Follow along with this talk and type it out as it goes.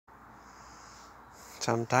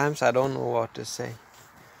Sometimes I don't know what to say,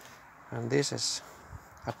 and this is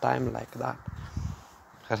a time like that,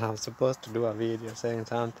 because I'm supposed to do a video saying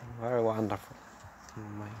something very wonderful,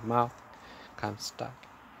 and my mouth comes stuck.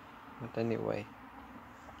 But anyway,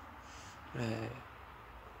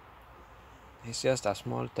 it's just a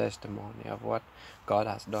small testimony of what God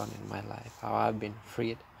has done in my life, how I've been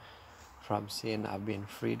freed from sin, I've been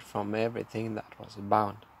freed from everything that was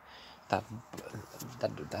bound, that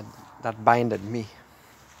binded me.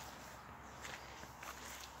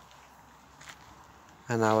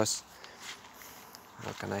 And I was,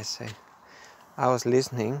 how can I say, I was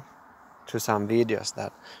listening to some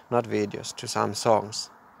videos to some songs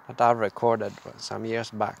that I've recorded some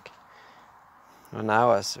years back. And I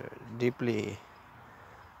was deeply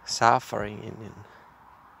suffering in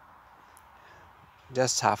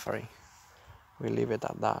just suffering. We leave it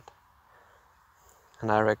at that.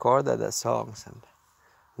 And I recorded the songs and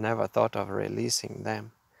never thought of releasing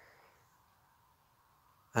them.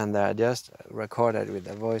 And they're just recorded with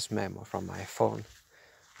a voice memo from my phone.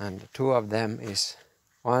 And two of them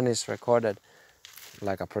one is recorded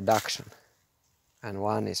like a production, and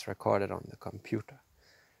one is recorded on the computer.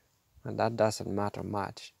 And that doesn't matter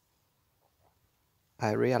much.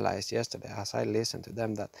 I realized yesterday as I listened to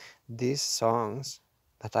them that these songs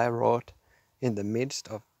that I wrote in the midst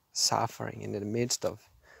of suffering, in the midst of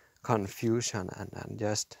confusion and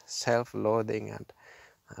just self-loathing,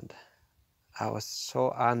 and I was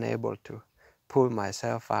so unable to pull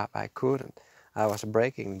myself up. I couldn't. I was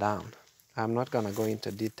breaking down. I'm not going to go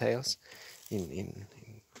into details in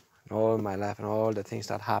all my life and all the things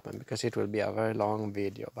that happened, because it will be a very long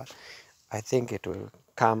video, but I think it will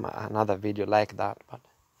come another video like that. But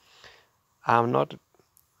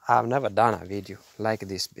I've never done a video like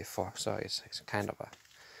this before, so it's kind of a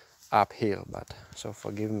uphill. But so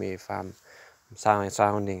forgive me if I'm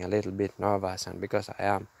sounding a little bit nervous, and because I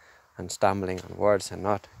am, and stumbling on words and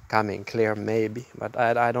not coming clear maybe, but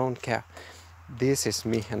I don't care. This is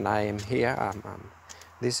me, and I am here.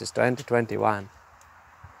 This is 2021,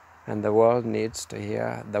 and the world needs to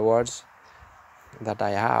hear the words that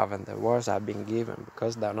I have and the words I've been given,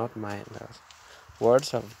 because they're not mine. They're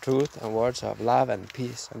words of truth and words of love and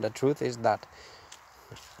peace. And the truth is that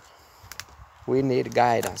we need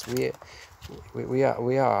guidance. We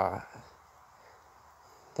are.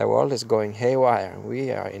 The world is going haywire.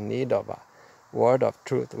 We are in need of a word of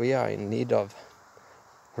truth. We are in need of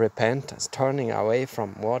repentance, turning away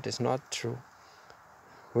from what is not true.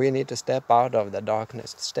 We need to step out of the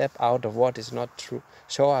darkness, step out of what is not true,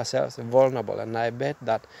 show ourselves vulnerable. And I bet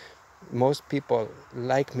that most people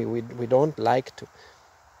like me, we don't like to.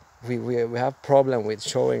 We have problem with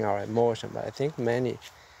showing our emotion, but I think many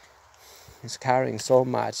is carrying so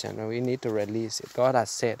much, and we need to release it. God has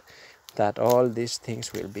said that all these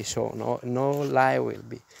things will be shown. No lie will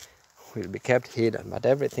be kept hidden, but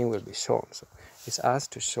everything will be shown. So it's us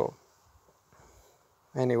to show.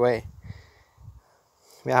 Anyway,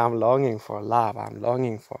 I'm longing for love. I'm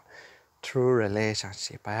longing for true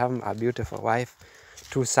relationship. I have a beautiful wife,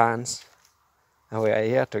 2 sons, and we are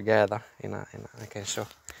here together. I can show.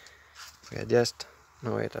 We are just,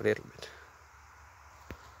 no, wait a little bit.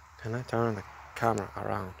 Can I turn the camera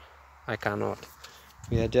around? I cannot.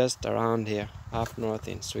 We are just around here, up north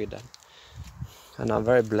in Sweden, and I'm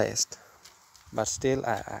very blessed. But still,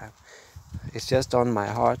 it's just on my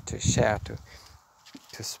heart to share,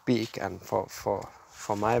 to speak, and for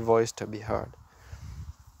my voice to be heard.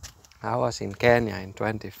 I was in Kenya in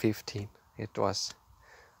 2015. It was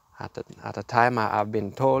at a time I've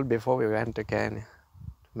been told before we went to Kenya,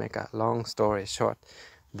 to make a long story short,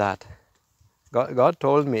 that God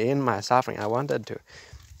told me in my suffering I wanted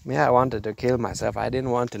to kill myself. I didn't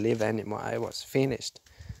want to live anymore. I was finished.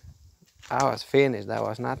 There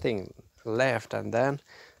was nothing left. And then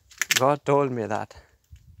God told me that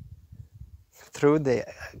through the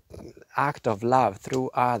act of love, through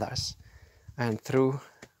others, and through,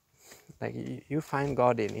 like, you find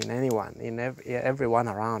God in anyone, in everyone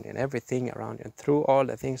around you, in everything around you, and through all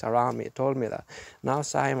the things around me. He told me that, now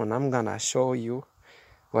Simon, I'm gonna show you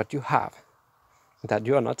what you have that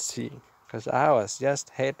you are not seeing. Because I was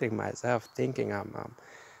just hating myself, thinking I'm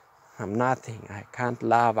nothing. I can't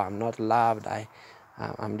love. I'm not loved.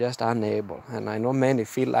 I'm just unable. And I know many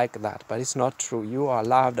feel like that, but it's not true. You are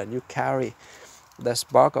loved, and you carry the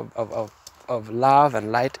spark of love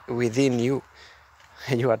and light within you.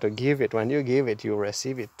 And you are to give it. When you give it, you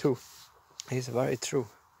receive it too. It's very true.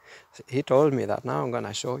 He told me that, now I'm going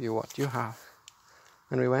to show you what you have.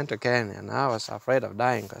 And we went to Kenya, and I was afraid of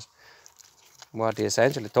dying, because what he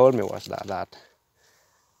essentially told me was that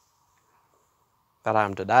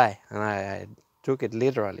I'm to die. And took it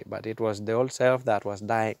literally, but it was the old self that was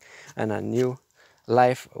dying, and a new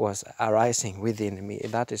life was arising within me.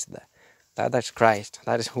 That is Christ.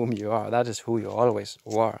 That is whom you are. That is who you always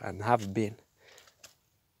were and have been.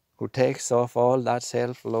 Who takes off all that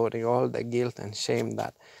self-loathing, all the guilt and shame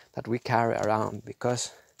that we carry around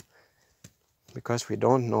because we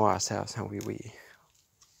don't know ourselves, and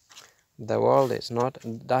the world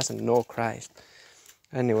doesn't know Christ.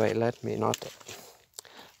 Anyway, let me not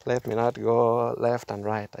go left and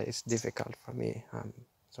right. It's difficult for me,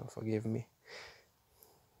 so forgive me.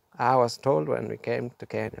 I was told when we came to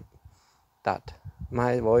Kenya that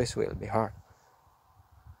my voice will be heard.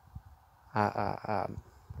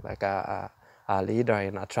 Like a leader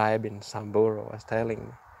in a tribe in Samburu was telling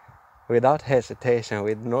me, without hesitation,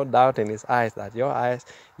 with no doubt in his eyes, that your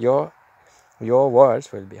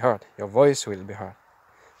words will be heard, your voice will be heard.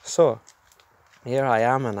 So here I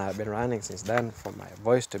am, and I've been running since then for my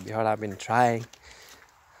voice to be heard. I've been trying.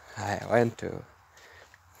 I've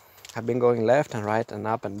been going left and right and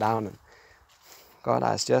up and down, and God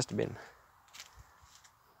has just been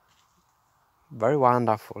very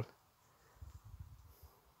wonderful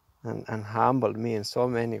and humbled me in so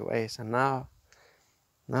many ways. And now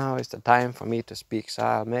is the time for me to speak, so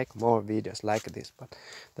I'll make more videos like this. But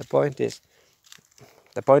the point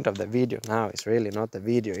of the video now is really not the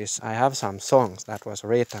video. I have some songs that was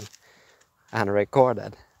written and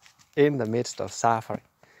recorded in the midst of suffering,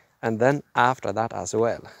 and then after that as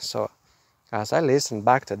well. So as I listened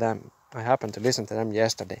back to them, I happened to listen to them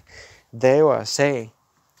yesterday, they were saying,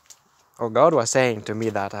 or God was saying to me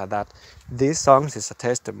that these songs is a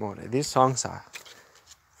testimony. These songs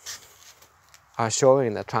are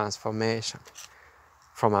showing the transformation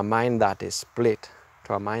from a mind that is split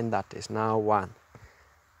to a mind that is now one,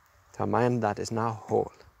 to a mind that is now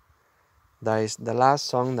whole. There is the last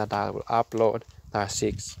song that I will upload. There are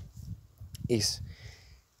 6.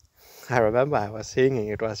 I remember I was singing.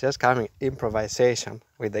 It was just coming improvisation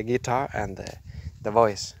with the guitar and the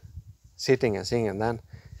voice, sitting and singing. And then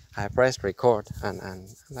I pressed record and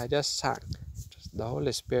I just sang. The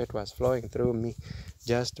Holy Spirit was flowing through me,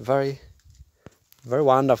 just very, very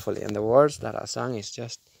wonderfully. And the words that I sang is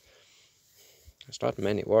just, there's not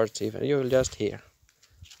many words even. You will just hear.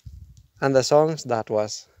 And the songs that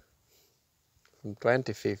was from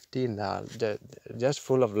 2015 are just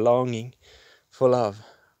full of longing, full of,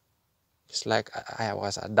 it's like I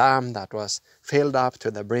was a dam that was filled up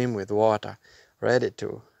to the brim with water, ready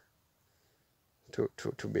to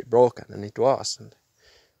be broken, and it was. And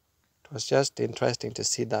it was just interesting to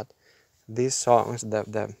see that these songs,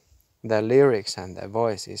 the lyrics and the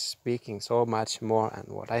voice is speaking so much more than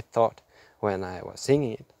what I thought when I was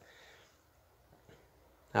singing it.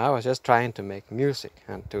 I was just trying to make music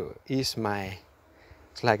and to ease my,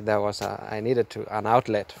 it's like there was I needed an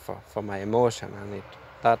outlet for my emotion, and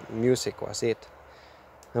that music was it.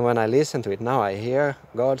 And when I listen to it now, I hear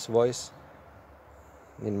God's voice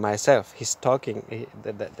in myself. He's talking,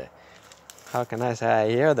 how can I say, I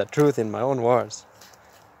hear the truth in my own words.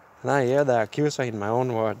 And I hear the accuser in my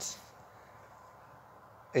own words.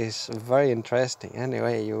 It's very interesting.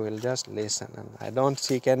 Anyway, you will just listen, and I don't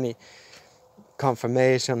seek any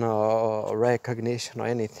confirmation or recognition or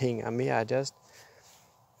anything. I mean, I just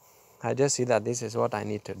see that this is what I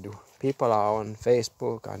need to do. People are on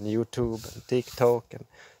Facebook, on YouTube, and TikTok, and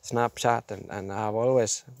Snapchat, and I've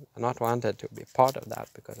always not wanted to be part of that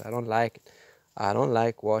because I don't like it. I don't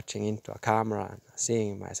like watching into a camera and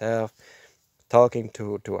seeing myself. Talking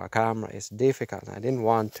to a camera is difficult. I didn't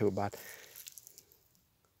want to, but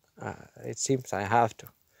it seems I have to,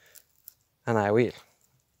 and I will.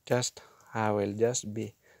 I will just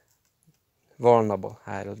be vulnerable.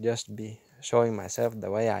 I'll just be showing myself the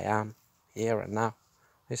way I am here and now.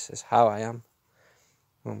 This is how I am.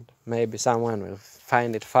 And maybe someone will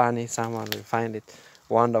find it funny, someone will find it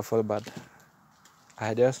wonderful, but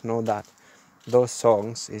I just know that those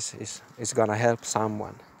songs is gonna help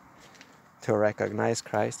someone to recognize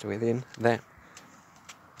Christ within them.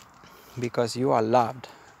 Because you are loved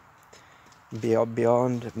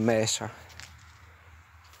beyond measure.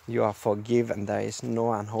 You are forgiven. There is no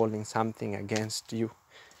one holding something against you.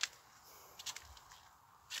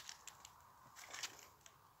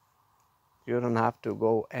 You don't have to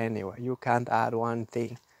go anywhere. You can't add one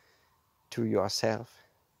thing to yourself.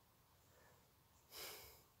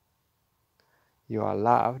 You are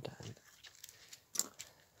loved.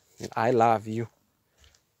 And I love you.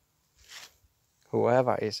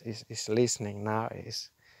 Whoever is listening now is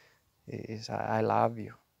I love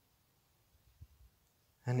you.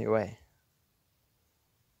 Anyway,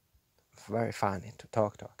 very funny to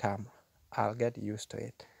talk to a camera. I'll get used to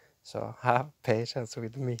it. So have patience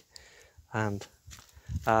with me. and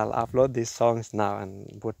I'll upload these songs now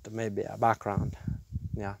and put maybe a background.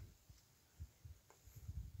 Yeah,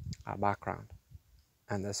 a background.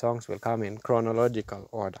 And the songs will come in chronological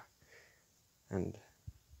order. And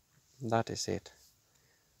that is it.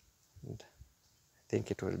 And I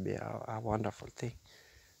think it will be a wonderful thing.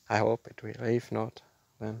 I hope it will. If not,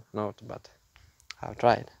 then not, but I've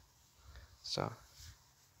tried. So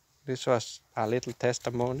this was a little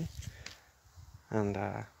testimony, and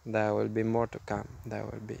there will be more to come. There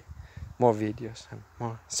will be more videos and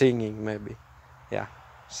more singing, maybe. Yeah,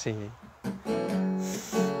 singing.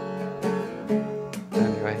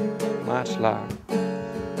 Anyway, much love.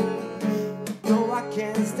 No, I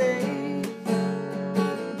can't stay,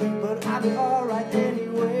 but I'll be alright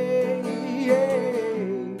anyway.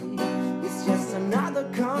 It's just another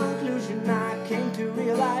conclusion I came to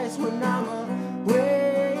realize when I'm awake.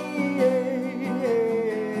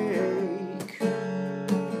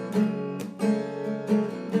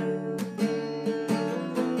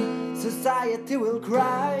 Society will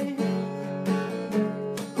cry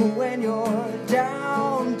when you're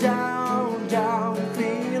down, down, down,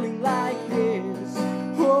 feeling like this.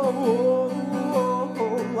 Oh,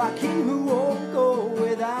 a king who won't go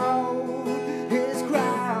without his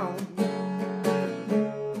crown.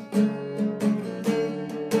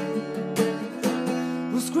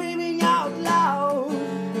 We're screaming out loud,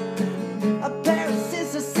 a pair of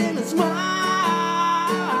scissors in a smile.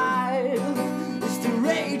 It's the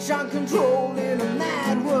rage uncontrolled in a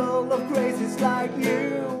mad world of crazies like you.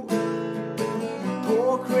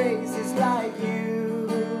 Poor crazies like you,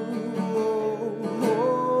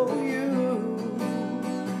 you.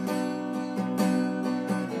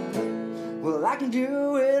 Well, I can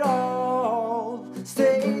do it all,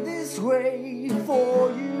 stay this way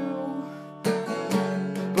for you,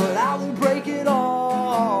 but I will break it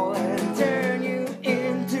all and turn you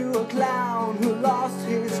into a clown who lost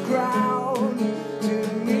his crown to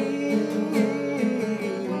me.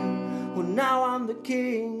 Well, now I'm the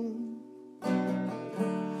king.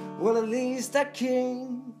 Well, at least a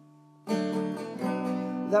king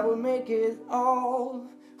that will make it all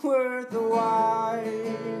worth the while,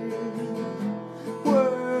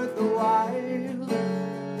 worth the while,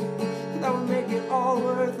 that will make it all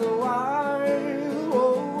worth the while.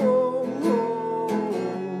 Oh, oh, oh.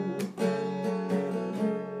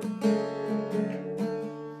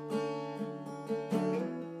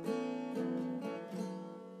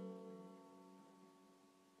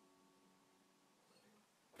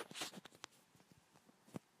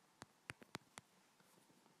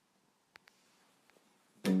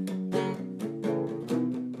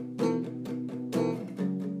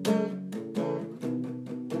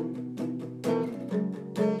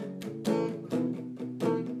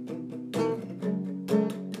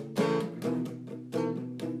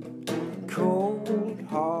 Cold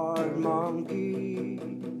hard monkey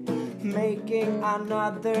making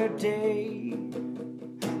another day.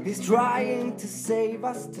 He's trying to save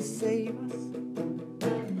us,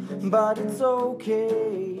 but it's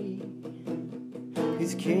okay.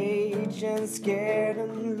 He's caged and scared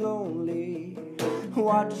and lonely,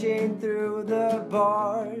 watching through the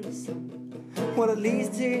bars. Well, at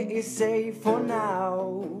least he is safe for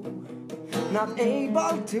now, not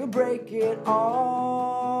able to break it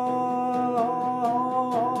all.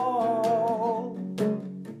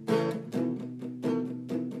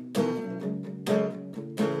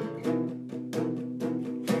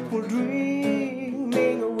 We're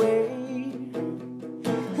dreaming away,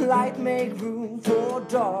 light make room for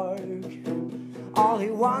dark. All he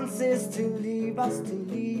wants is to leave us,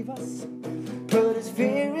 put his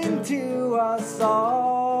fear into us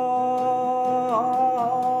all.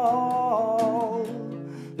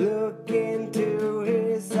 Look into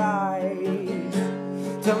his eyes,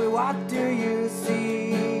 tell me, what do you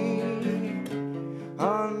see?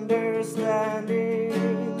 Understanding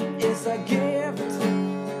is a gift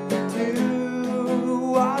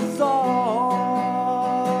to us all.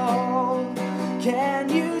 Can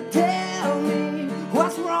you tell me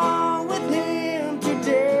what's wrong with him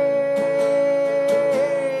today?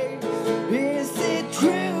 Is it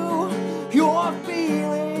true you're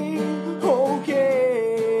feeling okay?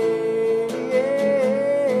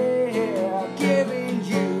 Giving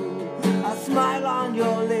you a smile on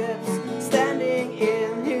your lips.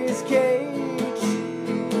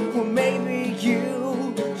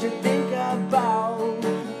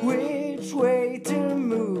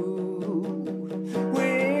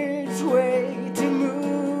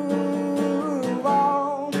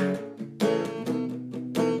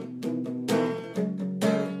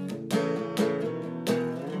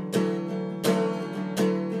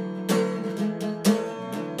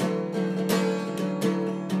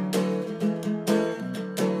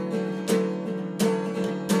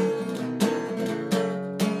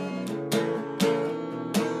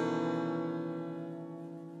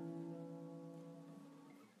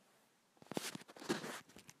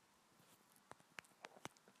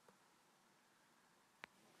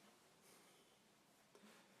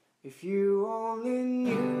 If you only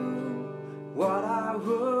knew what I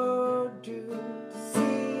would do to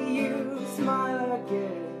see you smile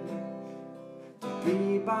again, to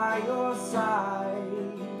be by your side.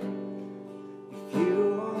 If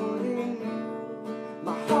you only knew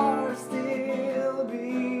my heart still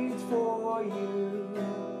beats for you.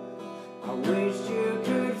 I wish you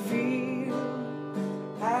could feel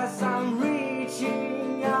as I'm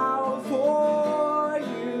reaching out for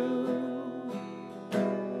you,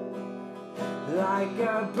 like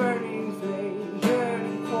a burning flame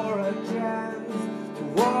yearning for a chance to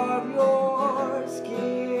warm your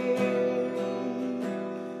skin.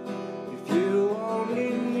 If you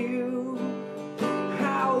only knew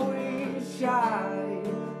how we shine,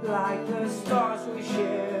 like the stars we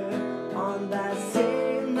share on that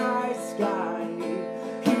same night sky.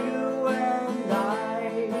 You and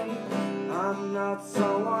I'm not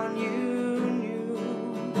someone you knew,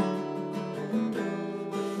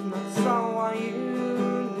 not someone you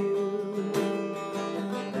knew.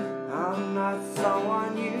 I'm not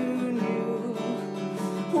someone you knew.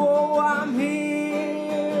 Oh, I'm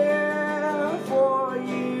here for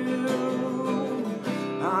you.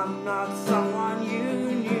 I'm not someone you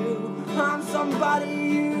knew. I'm somebody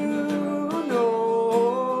you know.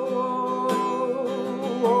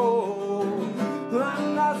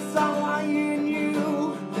 I'm not someone you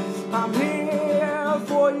knew. I'm here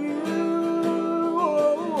for you.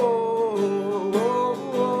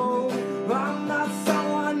 I'm not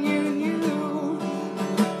someone you knew.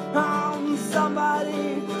 I'm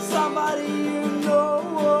somebody, somebody you know.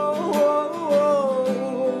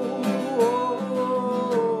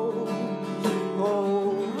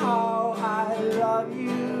 Oh, how I love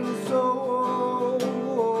you so.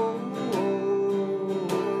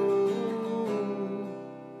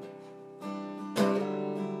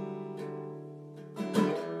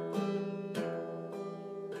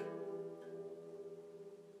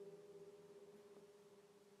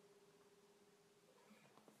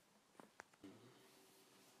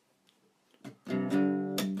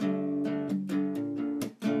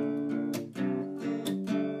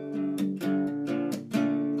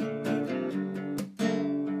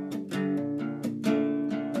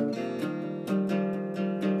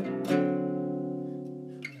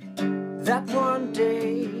 That one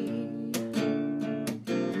day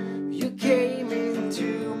you came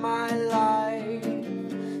into my life,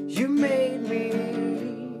 you made me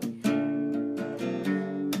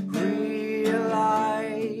realize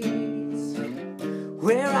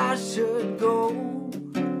where I should go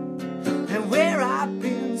and where I've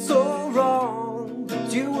been so wrong.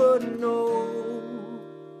 But you wouldn't know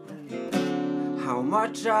how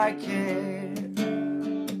much I care.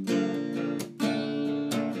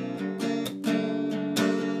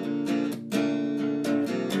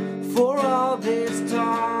 For all this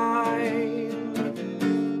time,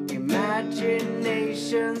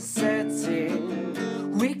 imagination sets in.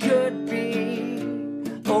 We could be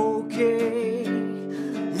okay,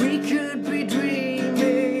 we could be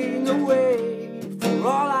dreaming away. For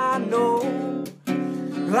all I know,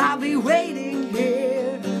 I'll be waiting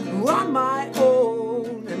here on my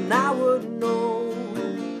own, and I wouldn't know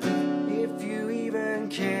if you even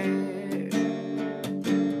care.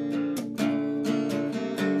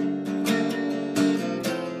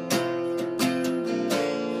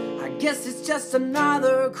 Guess it's just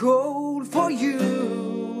another code for you,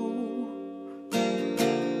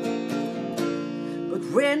 but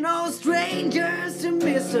we're no strangers to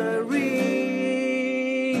misery.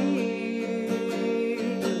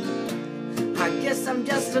 I guess I'm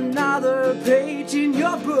just another page in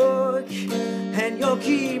your book, and you'll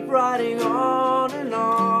keep writing on and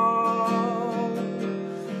on,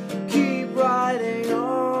 keep writing on.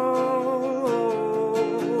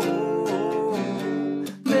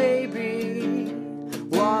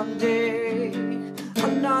 One day,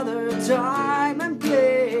 another time and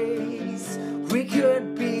place, we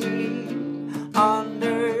could be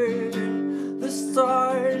under the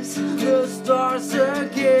stars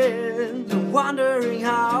again, wondering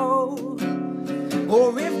how,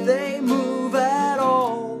 or if they move at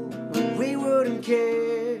all. We wouldn't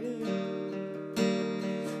care,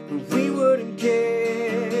 we wouldn't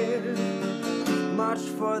care much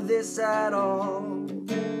for this at all.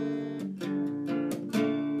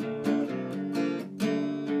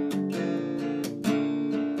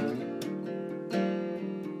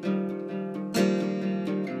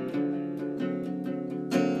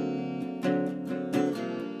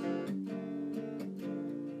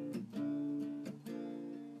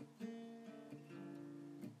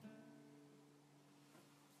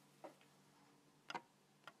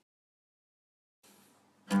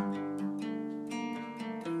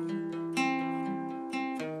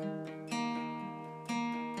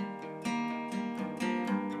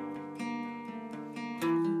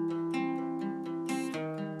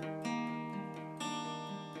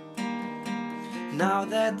 Now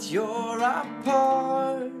that you're a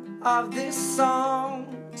part of this song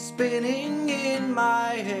spinning in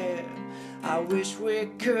my head, I wish we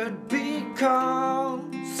could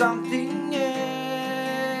become something else.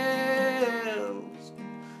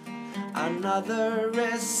 Another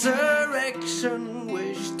resurrection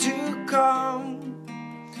wish to come,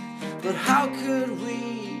 but how could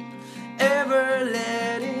we ever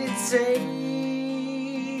let it save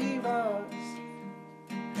us?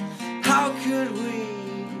 How could we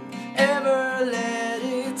ever let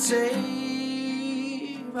it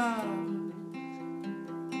save us?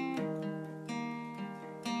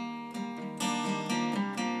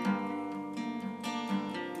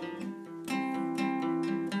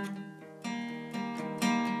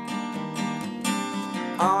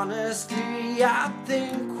 Honestly, I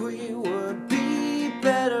think we would be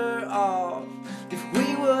better off if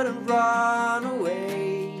we wouldn't run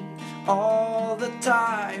away all the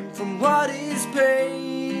time from what is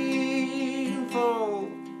painful.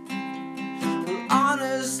 Well,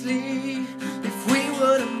 honestly, if we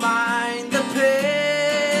wouldn't mind the pain,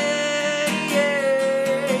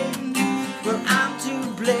 well, I'm to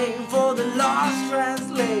blame for the lost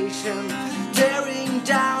translation, tearing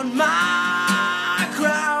down my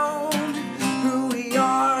crown. Who we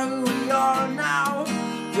are now,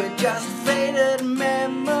 we're just faded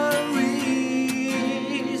memories.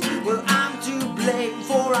 Well, I'm to blame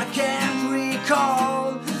for I can't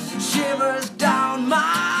recall, shivers down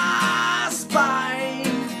my spine.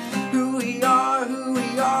 Who we are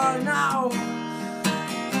now,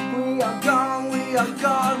 we are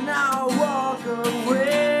gone now, walk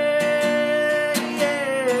away.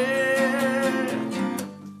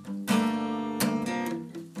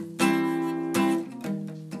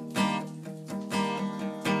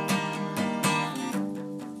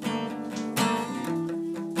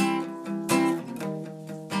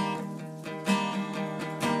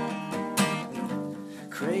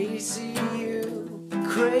 Crazy you,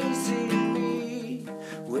 crazy me,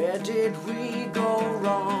 where did we go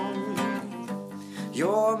wrong?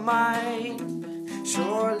 Your mind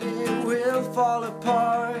surely will fall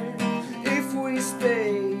apart if we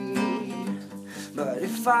stay. But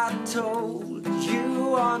if I told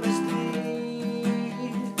you honestly,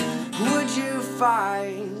 would you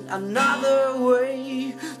find another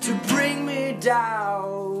way to bring me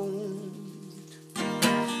down?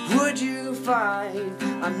 Would you find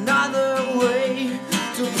another way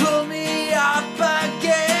to pull me up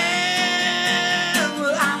again?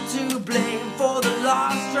 Well, I'm to blame for the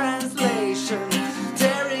lost translation,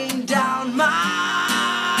 tearing down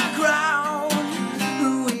my crown.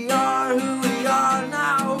 Who we are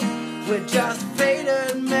now, we're just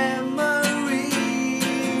faded memory.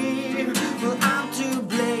 Well, I'm to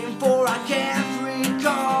blame for I can't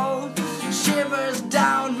recall, shivers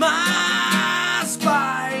down my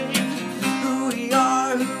spine. Who we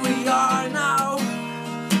are now,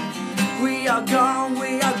 we are gone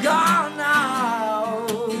now.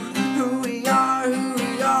 Who we are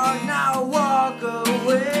now, walk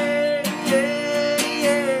away.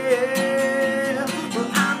 Well,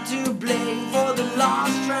 I'm to blame for the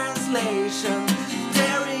lost translation,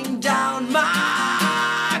 tearing down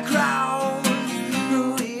my crown.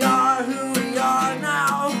 Who we are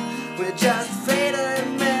now, we're just faded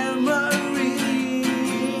memories.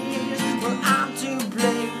 Well, I'm to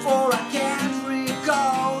blame for I can't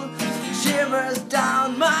recall, shivers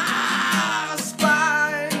down my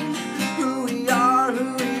spine. Who we are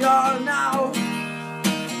now,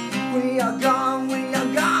 we are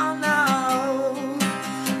gone now.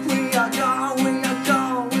 We are gone now.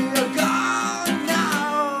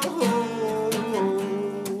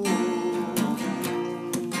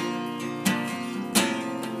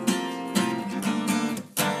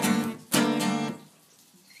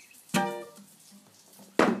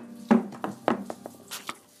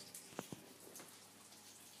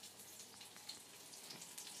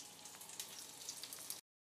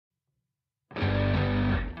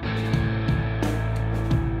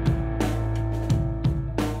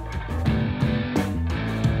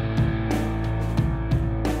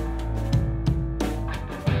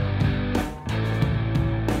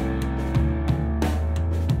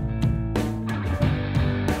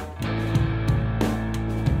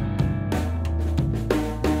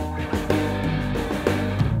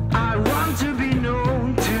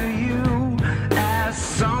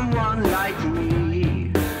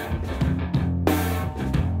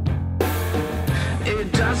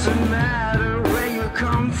 Doesn't matter where you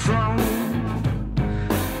come from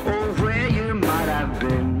or where you might have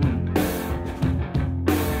been.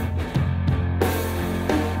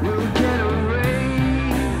 We'll get away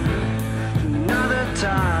another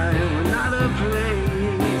time, another place.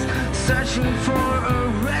 searching for a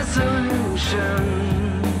resolution.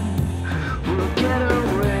 We'll get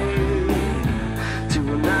away to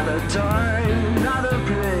another time, another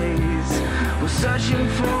place. We're searching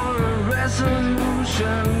for a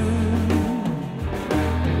resolution.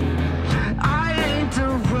 I ain't the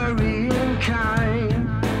worrying kind.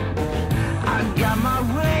 I got my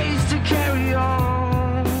ways to carry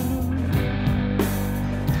on.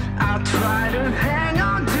 I'll try to hang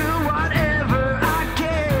on to whatever I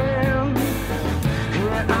can.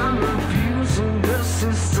 Yeah, I'm refusing the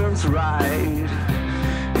system's right.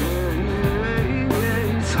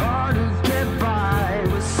 It's hard to get by,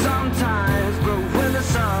 but sometimes, but when the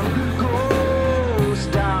sun goes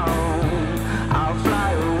down, I'll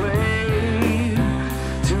fly away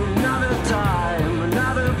to another time,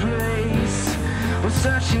 another place. We're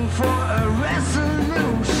searching for a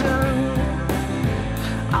resolution.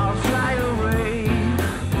 I'll fly away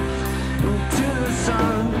to the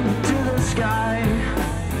sun, to the sky.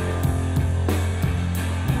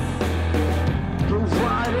 But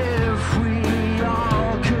what if we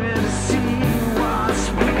all could see what's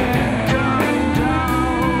been going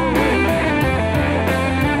down?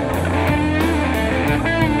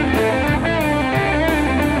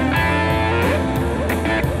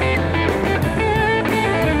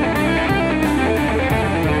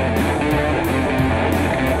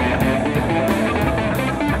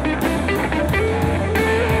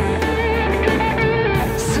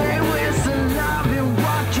 Say where's the love in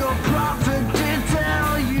what your prophet did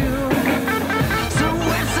tell you? So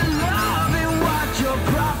where's the love in what your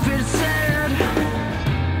prophet said?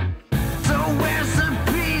 So where's the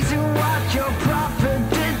peace in what your prophet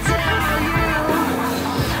did tell you?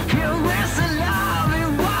 Yeah, where's the love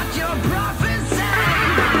in what your prophet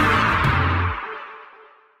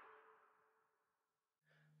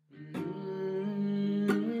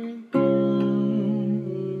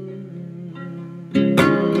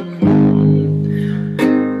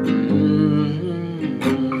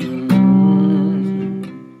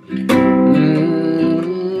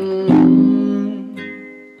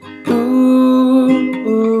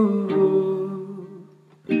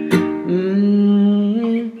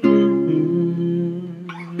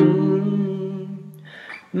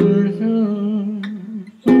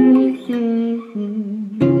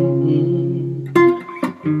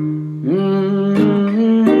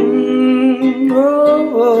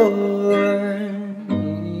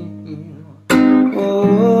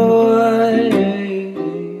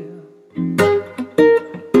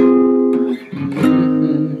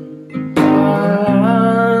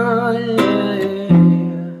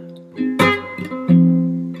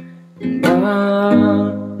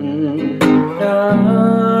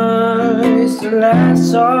It's the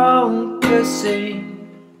last song to sing.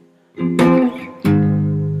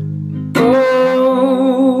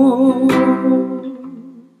 Oh,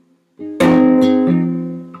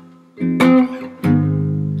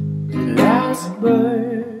 the last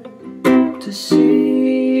bird to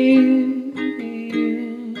sing,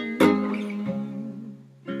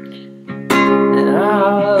 and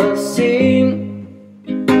I'll sing.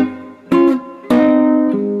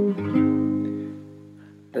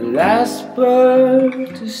 The last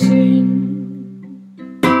bird to sing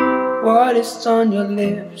what is on your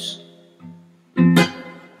lips.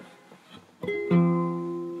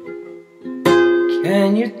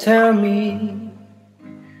 Can you tell me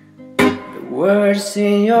the words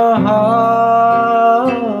in your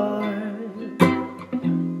heart?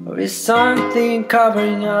 Or is something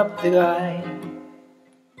covering up the guy?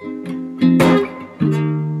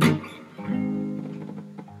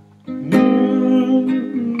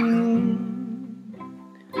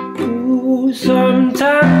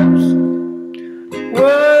 Sometimes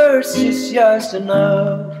words is just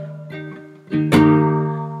enough.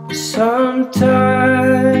 Sometimes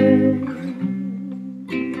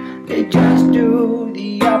they just do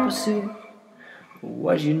the opposite of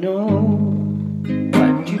what you know,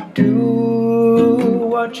 what you do,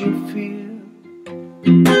 what you feel.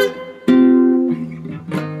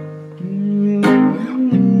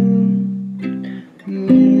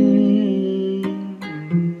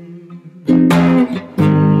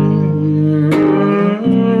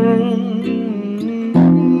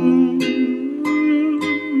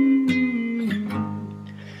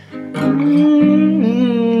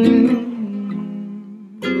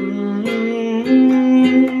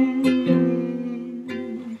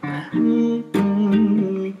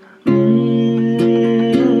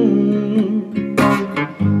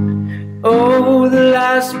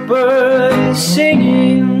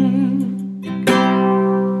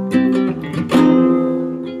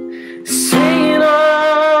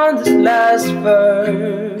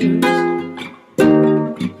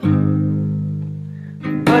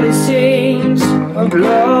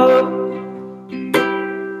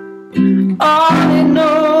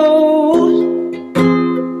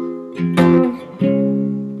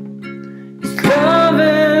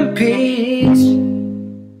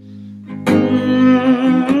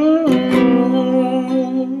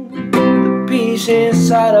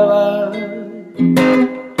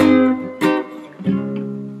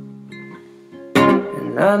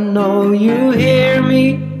 I know you hear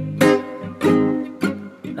me,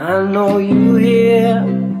 I know you hear.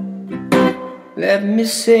 Let me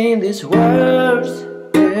sing these words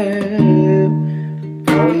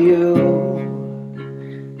for you,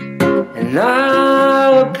 and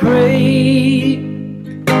I'll pray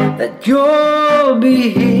that you'll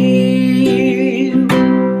be healed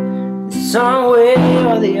some way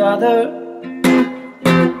or the other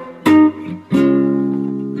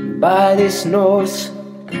by these notes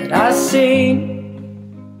that I sing.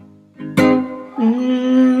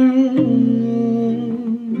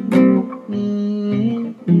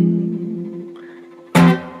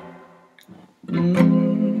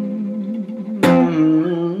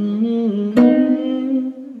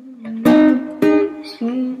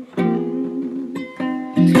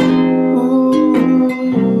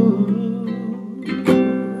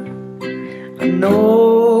 I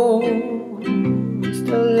know it's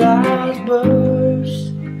the last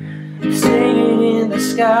birds singing in the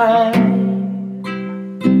sky,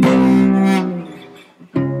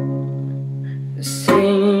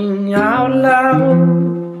 singing out loud.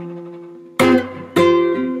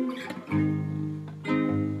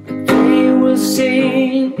 They will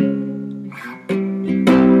sing,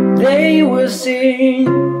 they will sing,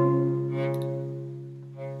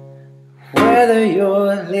 whether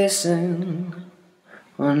you're listening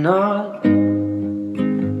or not.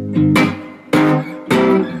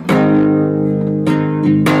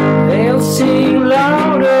 They'll sing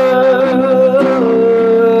louder,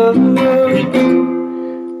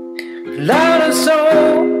 louder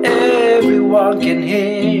so everyone can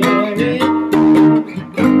hear it.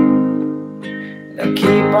 They'll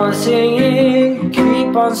keep on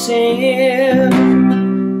singing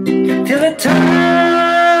till the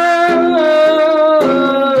time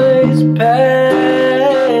is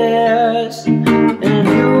past and a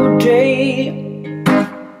new day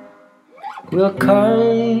will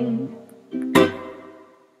come,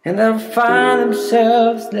 and they'll find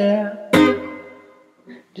themselves there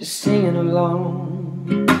just singing along.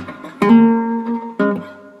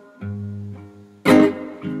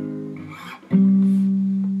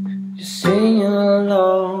 Just singing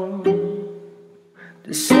along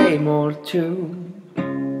the same old tune.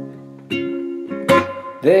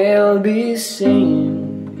 They'll be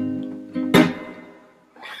singing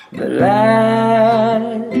the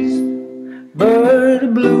last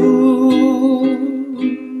bird blues.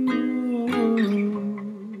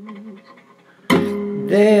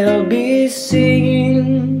 They'll be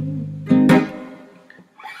singing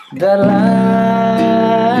the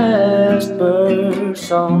last bird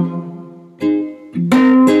song.